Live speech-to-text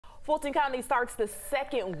Fulton County starts the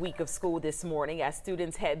second week of school this morning as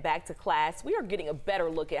students head back to class. We are getting a better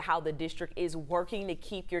look at how the district is working to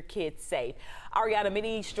keep your kids safe. Ariana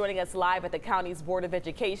Minnie's joining us live at the county's Board of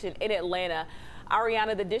Education in Atlanta.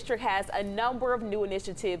 Ariana, the district has a number of new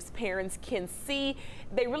initiatives parents can see.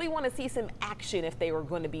 They really want to see some action if they were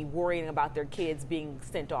going to be worrying about their kids being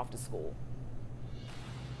sent off to school.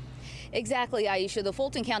 Exactly, Aisha. The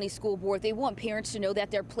Fulton County School Board, they want parents to know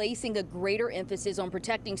that they're placing a greater emphasis on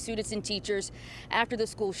protecting students and teachers after the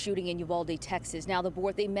school shooting in Uvalde, Texas. Now, the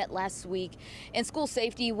board, they met last week, and school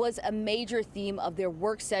safety was a major theme of their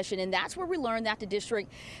work session, and that's where we learned that the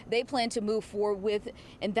district, they plan to move forward with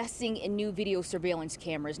investing in new video surveillance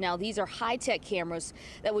cameras. Now, these are high-tech cameras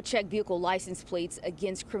that would check vehicle license plates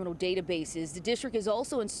against criminal databases. The district is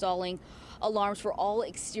also installing alarms for all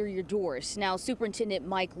exterior doors. Now, Superintendent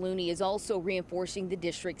Mike Looney is also reinforcing the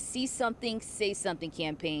district's See Something, Say Something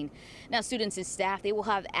campaign. Now, students and staff, they will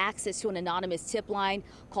have access to an anonymous tip line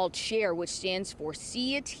called SHARE, which stands for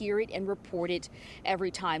See It, Hear It, and Report It Every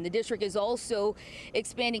Time. The district is also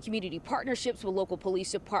expanding community partnerships with local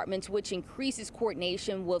police departments, which increases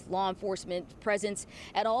coordination with law enforcement presence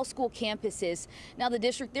at all school campuses. Now, the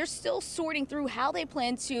district, they're still sorting through how they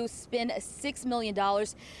plan to spend $6 million.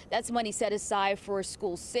 That's money set aside for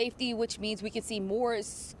school safety, which means we can see more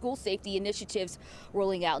school safety initiatives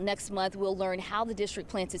rolling out. Next month, we'll learn how the district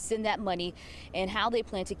plans to send that money and how they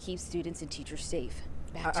plan to keep students and teachers safe.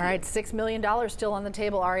 All right, $6 million still on the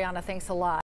table. Ariana, thanks a lot.